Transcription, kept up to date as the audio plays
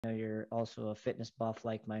know you're also a fitness buff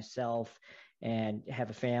like myself and have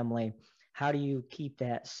a family. How do you keep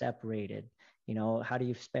that separated? How do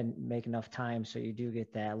you make enough time so you do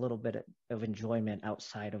get that little bit of enjoyment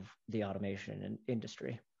outside of the automation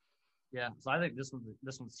industry? Yeah, so I think this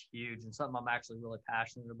one's huge and something I'm actually really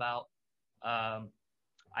passionate about. Um,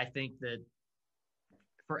 I think that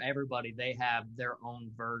for everybody, they have their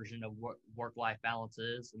own version of what work life balance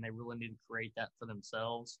is, and they really need to create that for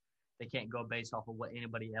themselves. They can't go based off of what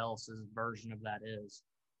anybody else's version of that is.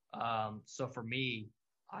 So for me,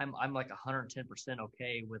 I'm like 110%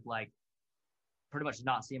 okay with like pretty much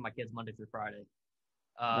not seeing my kids Monday through Friday.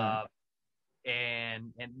 Right. Uh,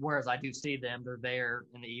 and whereas I do see them, they're there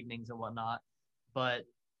in the evenings and whatnot. But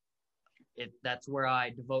that's where I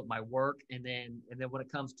devote my work, and then when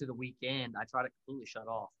it comes to the weekend, I try to completely shut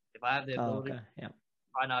off. If I have the Oh, ability, okay. Yeah.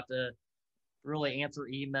 try not to really answer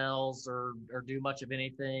emails or do much of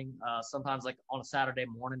anything. Sometimes like on a Saturday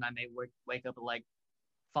morning, I may wake up at like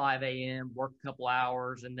 5 a.m., work a couple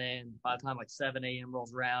hours, and then by the time like 7 a.m.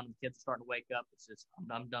 rolls around and the kids are starting to wake up, it's just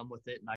I'm done with it, and I